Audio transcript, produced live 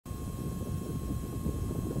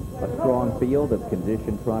A strong field of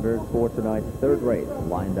conditioned trotters for tonight's third race,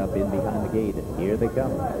 lined up in behind the gate, and here they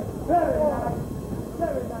come.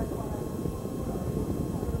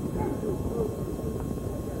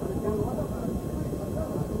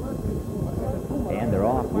 And they're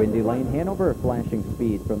off. Windy Lane Hanover, flashing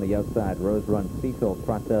speed from the outside. Rose Run Cecil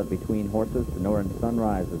trots out between horses. Sonoran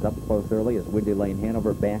Sunrise is up close early as Windy Lane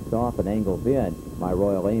Hanover backs off and angles in. My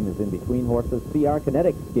Royal Aim is in between horses.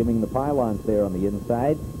 KINETIC skimming the pylons there on the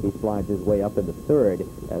inside. He slides his way up into third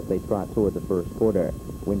as they trot toward the first quarter.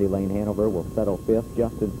 Windy Lane Hanover will settle fifth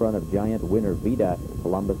just in front of Giant Winner Vita.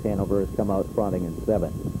 Columbus Hanover has come out trotting in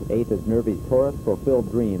seventh. Eighth is Nervy's Taurus.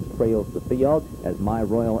 Fulfilled Dreams trails the field as My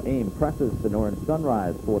Royal Aim presses Sonoran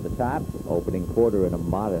Sunrise for the top. Opening quarter in a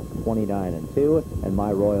modest 29-2, and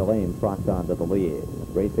My Royal Aim trots on to the lead.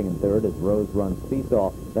 Racing in third is Rose Run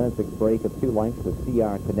Cecil. Then it's a break of 2 lengths to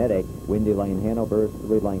KINETIC. Windy Lane Hanover is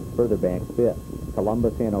 3 lengths further back fifth.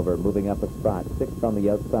 Columbus Hanover moving up a spot, 6th on the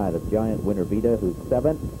outside of Giant Winner Vita, who's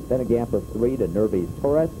 7th. Then a gap of 3 to Nervy's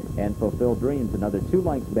Taurus, and Fulfilled Dreams, another 2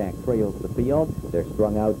 lengths back, trails the field. They're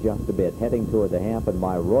strung out just a bit, heading toward the half, and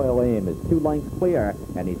My Royal Aim is 2 lengths clear,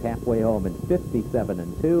 and he's halfway home in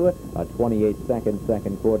 57-2, a 28-second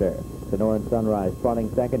second quarter. Sonoran Sunrise trotting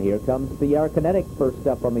second. Here comes KINETIC first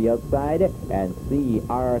up on the outside, and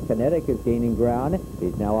KINETIC is gaining ground.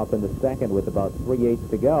 He's now up in the second with about 3/8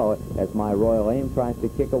 to go as My Royal Aim tries to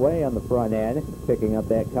kick away on the front end, picking up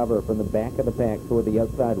that cover from the back of the pack toward the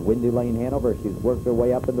outside. Windy Lane Hanover, she's worked her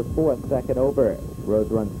way up into fourth, second over.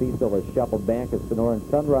 Rose Run Cecil is shuffled back as Sonoran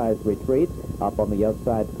Sunrise retreats. Up on the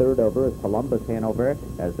outside, third over is Columbus Hanover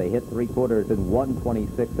as they hit 3 quarters in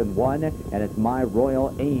 1:26-1, and it's My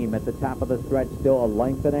Royal Aim at the top of the stretch, still a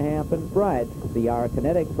length and a half in front.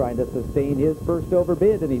 KINETIC trying to sustain his first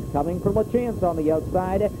overbid, and he's coming for Lachance on the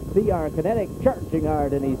outside. KINETIC charging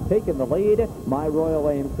hard, and he's taken the lead. My Royal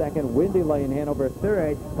Aim second, Windy Lane Hanover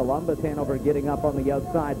third. Columbus Hanover getting up on the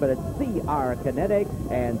outside, but it's KINETIC,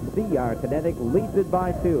 and KINETIC leads it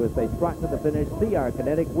by 2 as they trot to the finish.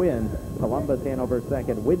 KINETIC wins. Columbus Hanover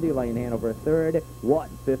second, Windy Lane Hanover third,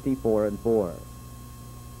 1:54-4.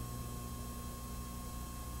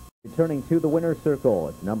 Returning to the winner's circle,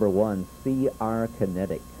 it's number 1,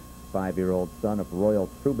 KINETIC, 5-year-old son of Royal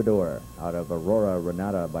Troubadour, out of Aurora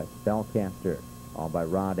Renata by Spellcaster, all by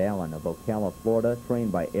Rod Allen of Ocala, Florida,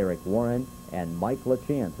 trained by Eric Warren, and Mike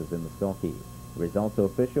Lachance is in the sulky. Results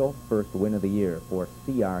official, first win of the year for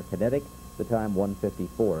KINETIC, the time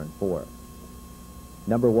 1:54-4.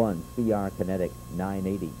 Number 1, KINETIC,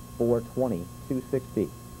 980, 420, 260.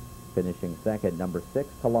 Finishing second, number 6,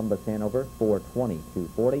 Columbus Hanover, 420,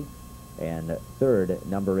 240. And third,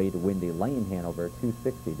 number 8, Windy Lane Hanover,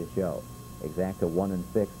 260 to show. Exacta 1 and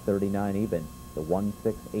 6, 39 even. The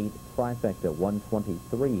 168 trifecta,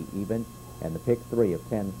 123 even. And the pick 3 of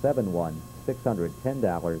 10-7-1,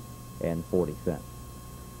 $610.40.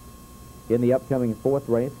 In the upcoming 4th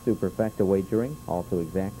race, Superfecta wagering, also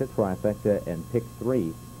exacta, trifecta, and pick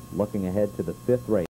 3. Looking ahead to the 5th race.